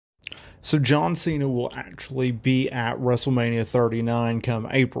So John Cena will actually be at WrestleMania 39 come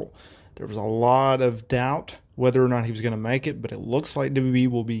April. There was a lot of doubt whether or not he was going to make it, but it looks like WWE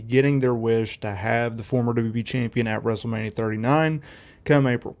will be getting their wish to have the former WWE champion at WrestleMania 39 come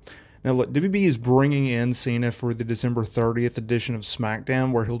April. Now, look, WWE is bringing in Cena for the December 30th edition of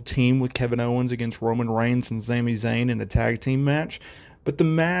SmackDown, where he'll team with Kevin Owens against Roman Reigns and Sami Zayn in a tag team match. But the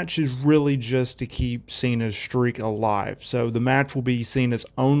match is really just to keep Cena's streak alive. So the match will be Cena's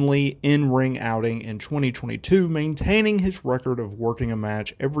only in-ring outing in 2022, maintaining his record of working a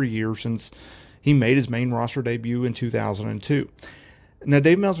match every year since he made his main roster debut in 2002. Now,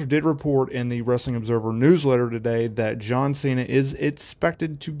 Dave Meltzer did report in the Wrestling Observer newsletter today that John Cena is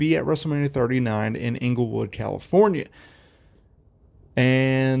expected to be at WrestleMania 39 in Inglewood, California.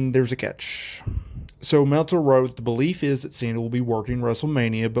 And there's a catch. So Meltzer wrote, the belief is that Cena will be working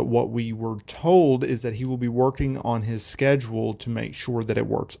WrestleMania, but what we were told is that he will be working on his schedule to make sure that it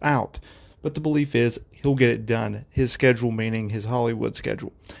works out. But the belief is he'll get it done, his schedule meaning his Hollywood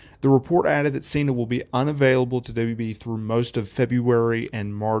schedule. The report added that Cena will be unavailable to WWE through most of February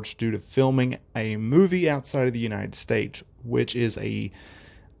and March due to filming a movie outside of the United States, which is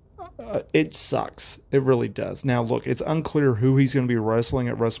it sucks. It really does. Now, look, it's unclear who he's going to be wrestling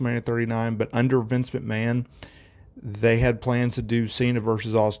at WrestleMania 39, but under Vince McMahon, they had plans to do Cena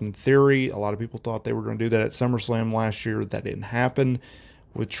versus Austin Theory. A lot of people thought they were going to do that at SummerSlam last year. That didn't happen.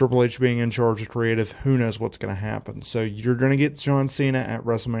 With Triple H being in charge of creative, who knows what's going to happen. So you're going to get John Cena at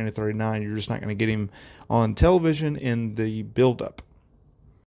WrestleMania 39. You're just not going to get him on television in the build-up.